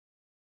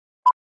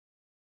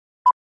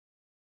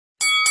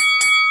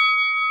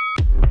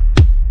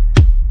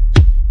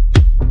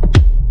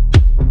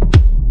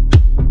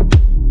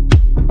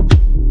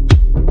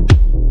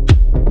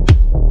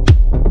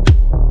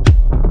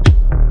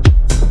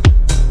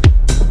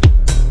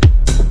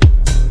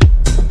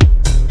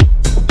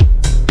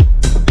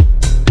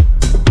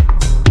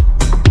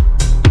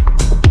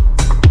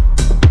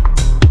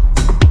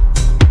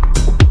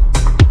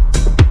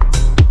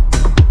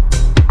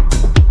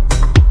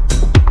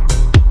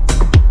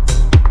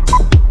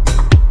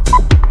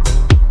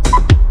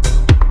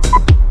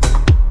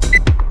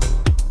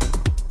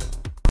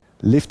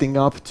 Lifting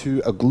up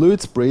to a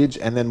glutes bridge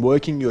and then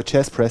working your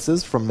chest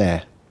presses from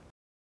there.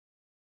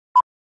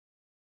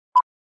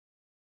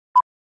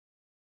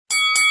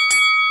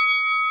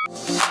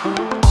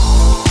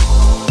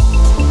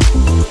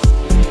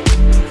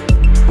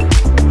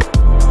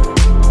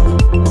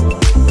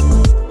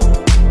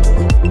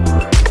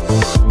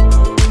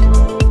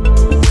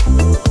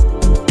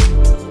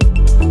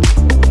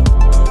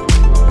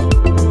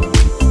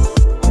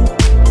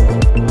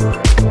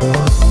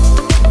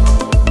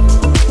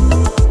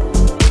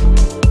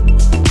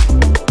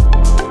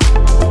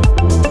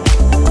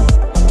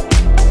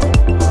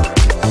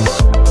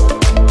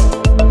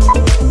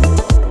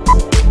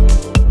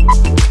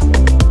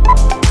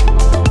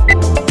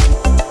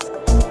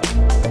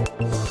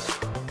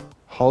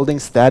 Holding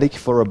static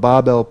for a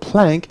barbell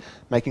plank,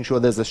 making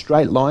sure there's a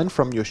straight line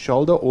from your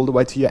shoulder all the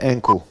way to your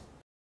ankle.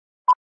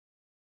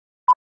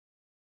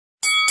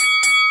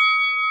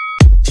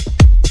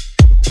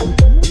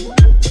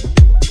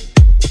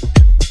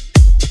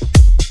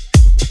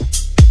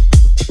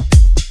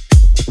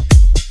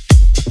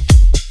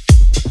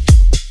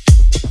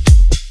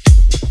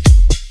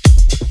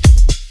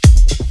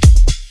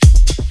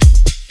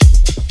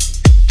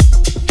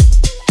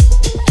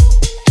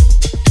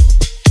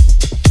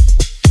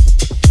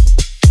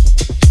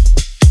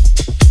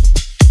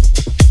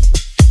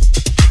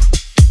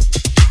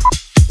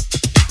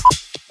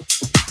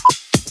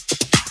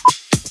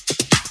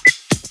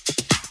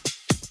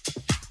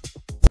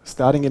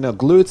 Starting in a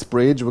glutes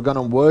bridge, we're going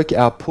to work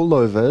our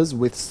pullovers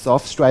with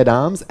soft straight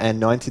arms and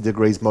 90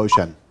 degrees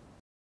motion.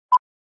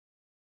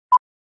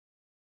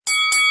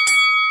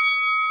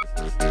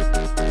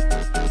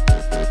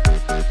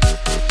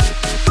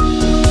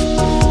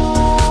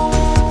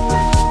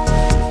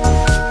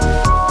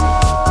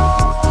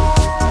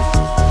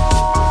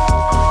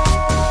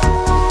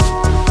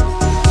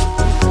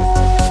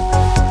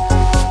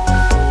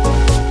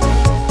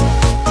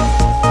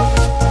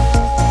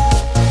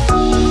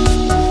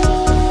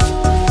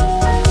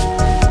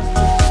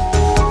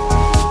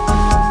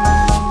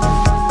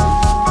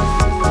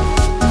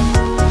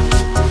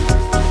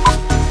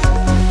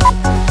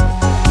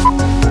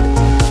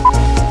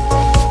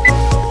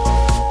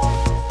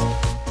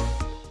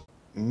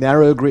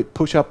 Narrow grip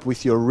push-up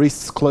with your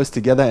wrists close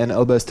together and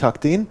elbows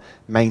tucked in,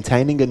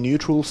 maintaining a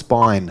neutral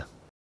spine.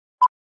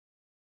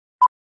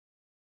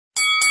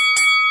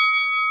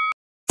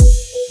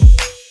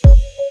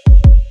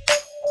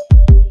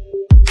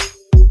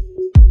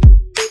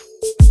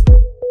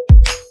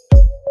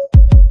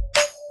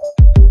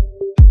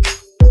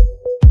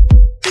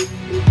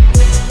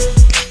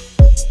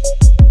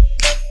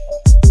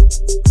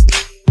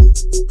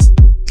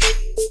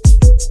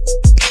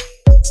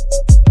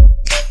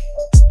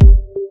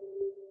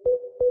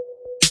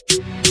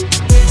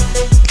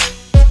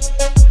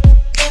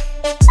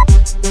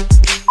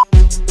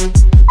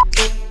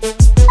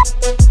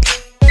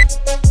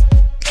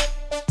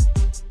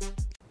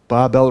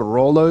 Barbell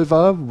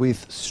rollover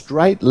with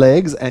straight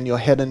legs and your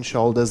head and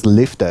shoulders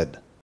lifted.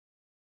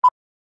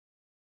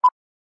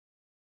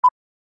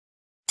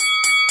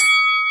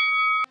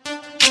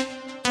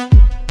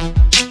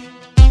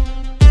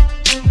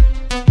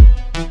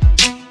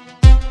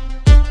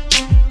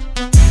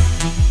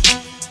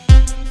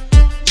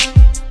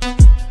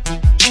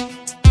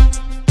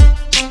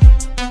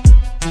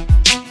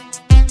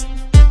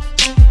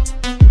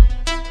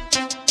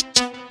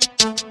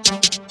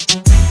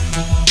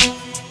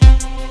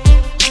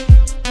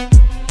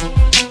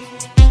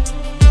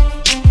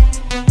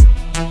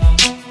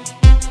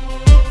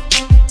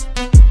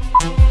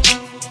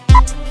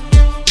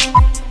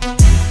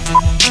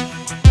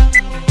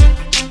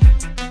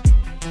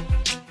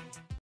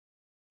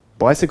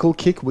 Bicycle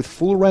kick with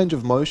full range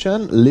of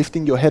motion,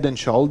 lifting your head and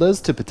shoulders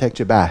to protect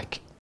your back.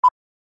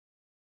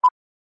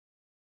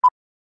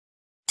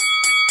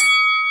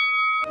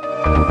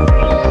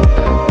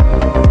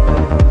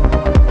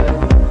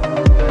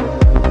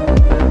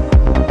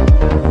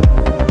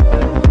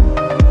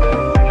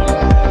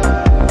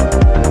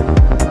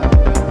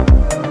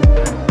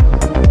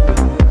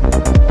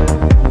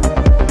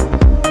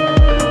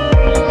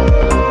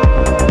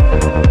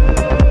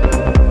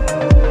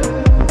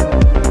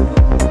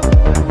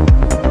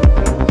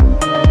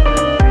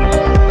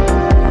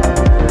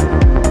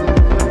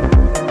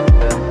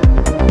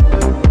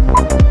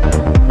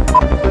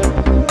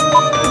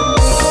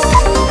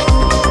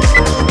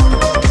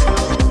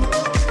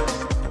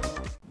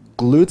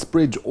 glutes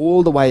bridge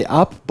all the way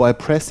up by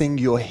pressing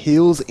your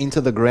heels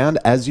into the ground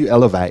as you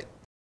elevate.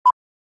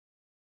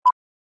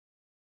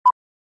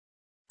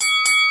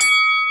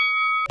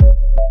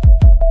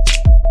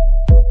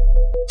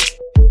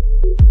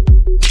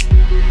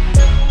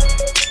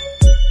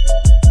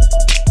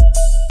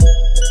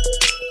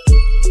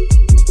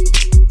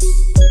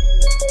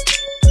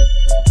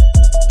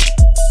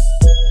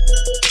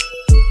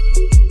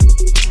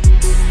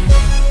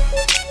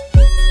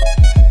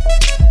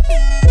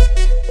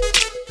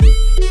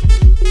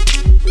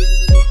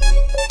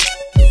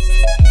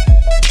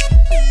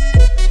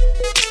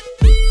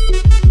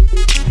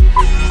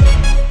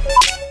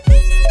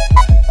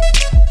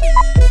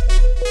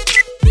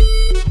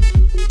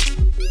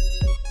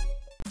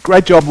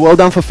 Great job, well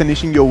done for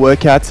finishing your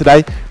workout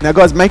today. Now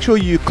guys, make sure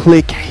you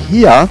click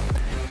here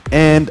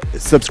and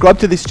subscribe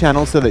to this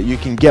channel so that you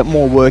can get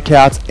more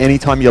workouts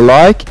anytime you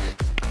like.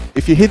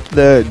 If you hit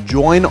the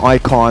join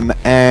icon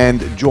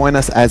and join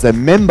us as a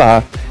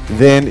member,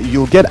 then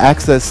you'll get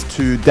access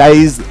to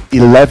days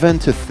 11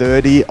 to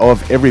 30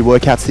 of every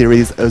workout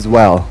series as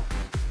well.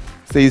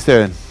 See you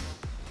soon.